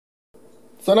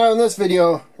So now in this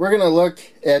video, we're going to look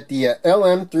at the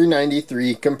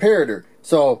LM393 comparator.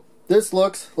 So this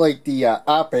looks like the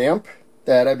op amp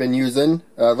that I've been using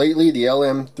lately, the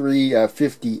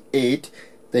LM358.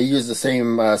 They use the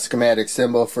same schematic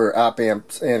symbol for op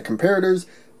amps and comparators,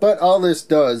 but all this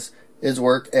does is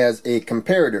work as a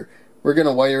comparator. We're going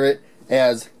to wire it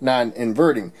as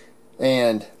non-inverting,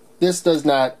 and this does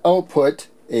not output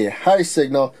a high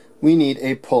signal. We need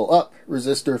a pull-up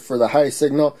resistor for the high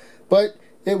signal, but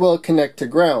it will connect to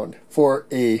ground for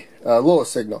a low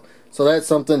signal. So that's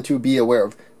something to be aware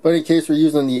of. But in case we're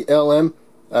using the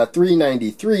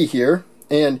LM393 here,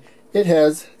 and it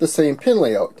has the same pin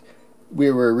layout.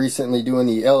 We were recently doing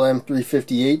the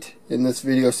LM358 in this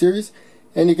video series,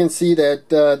 and you can see that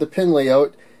the pin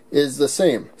layout is the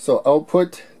same. So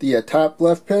output, the top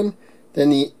left pin,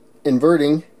 then the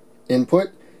inverting input,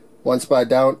 one spot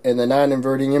down, and the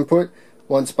non-inverting input,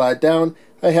 one spot down.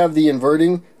 I have the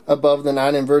inverting above the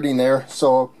non-inverting there,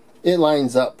 so it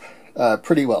lines up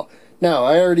pretty well. Now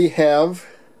I already have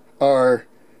our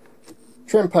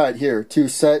trim pot here to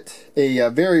set a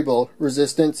variable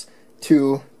resistance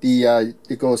to the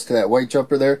it goes to that white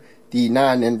jumper there, the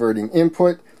non-inverting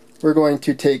input. We're going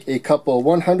to take a couple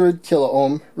 100 kilo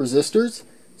ohm resistors.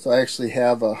 So I actually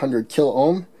have 100 kilo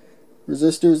ohm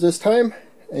resistors this time,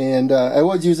 and I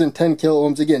was using 10 kilo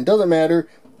ohms. Again, doesn't matter,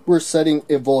 we're setting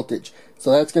a voltage.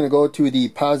 So that's going to go to the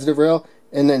positive rail,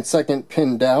 and then second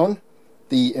pin down,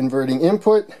 the inverting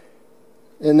input,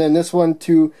 and then this one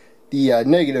to the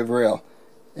negative rail,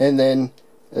 and then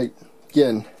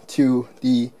again to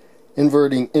the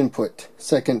inverting input,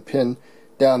 second pin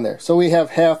down there. So we have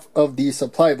half of the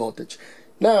supply voltage.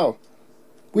 Now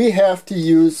we have to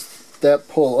use that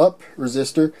pull-up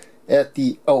resistor at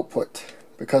the output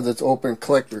because it's open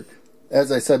collector,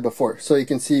 as I said before. So you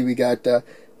can see we got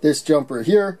this jumper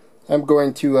here. I'm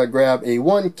going to grab a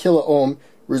 1 kilo ohm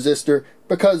resistor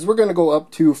because we're going to go up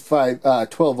to 12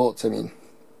 volts.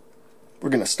 We're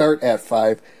going to start at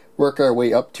 5, work our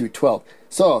way up to 12.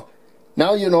 So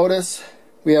now you notice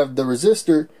we have the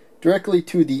resistor directly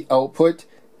to the output,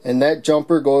 and that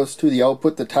jumper goes to the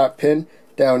output, the top pin.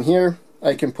 Down here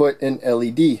I can put an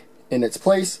LED in its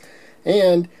place,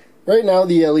 and right now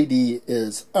the LED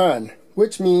is on,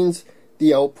 which means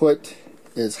the output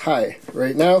is high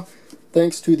right now,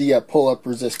 thanks to the pull-up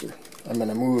resistor. I'm going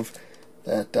to move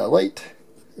that light.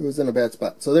 It was in a bad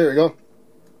spot. So there we go.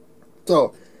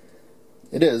 So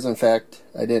it is, in fact,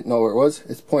 I didn't know where it was.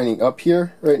 It's pointing up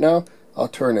here right now. I'll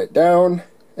turn it down,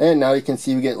 and now you can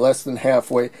see we get less than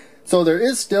halfway. So there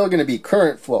is still going to be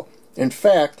current flow. In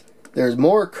fact, there's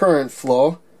more current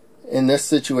flow in this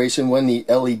situation when the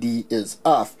LED is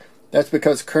off. That's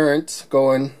because current's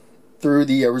going through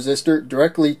the resistor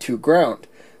directly to ground,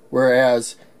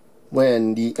 whereas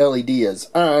when the LED is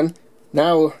on,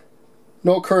 now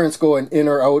no current's going in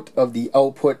or out of the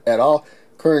output at all.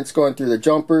 Current's going through the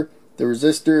jumper, the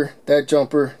resistor, that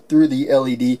jumper, through the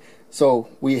LED. So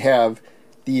we have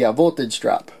the voltage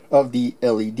drop of the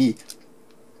LED. If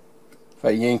I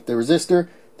yank the resistor,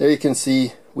 there you can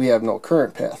see we have no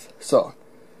current path. So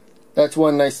that's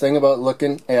one nice thing about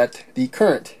looking at the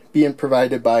current being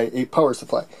provided by a power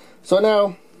supply. So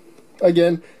now,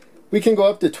 again, we can go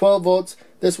up to 12 volts.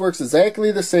 This works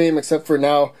exactly the same, except for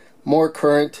now more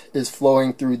current is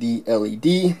flowing through the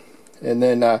LED, and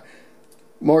then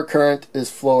more current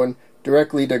is flowing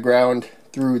directly to ground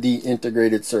through the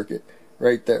integrated circuit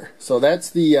right there. So that's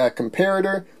the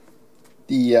comparator.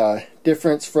 The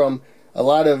difference from a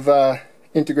lot of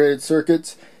integrated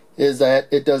circuits is that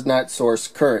it does not source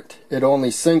current. It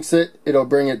only sinks it. It'll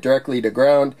bring it directly to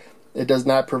ground. It does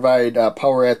not provide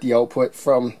power at the output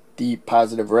from the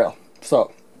positive rail.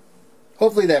 So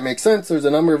hopefully that makes sense. There's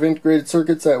a number of integrated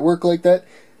circuits that work like that,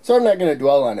 so I'm not going to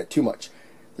dwell on it too much.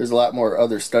 There's a lot more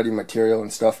other study material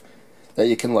and stuff that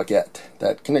you can look at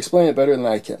that can explain it better than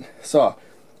I can. So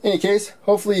in any case,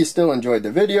 hopefully you still enjoyed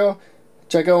the video.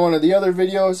 Check out one of the other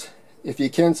videos. If you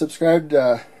can, subscribe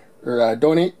or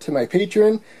donate to my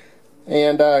Patreon,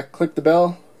 and click the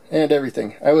bell and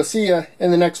everything. I will see you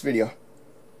in the next video.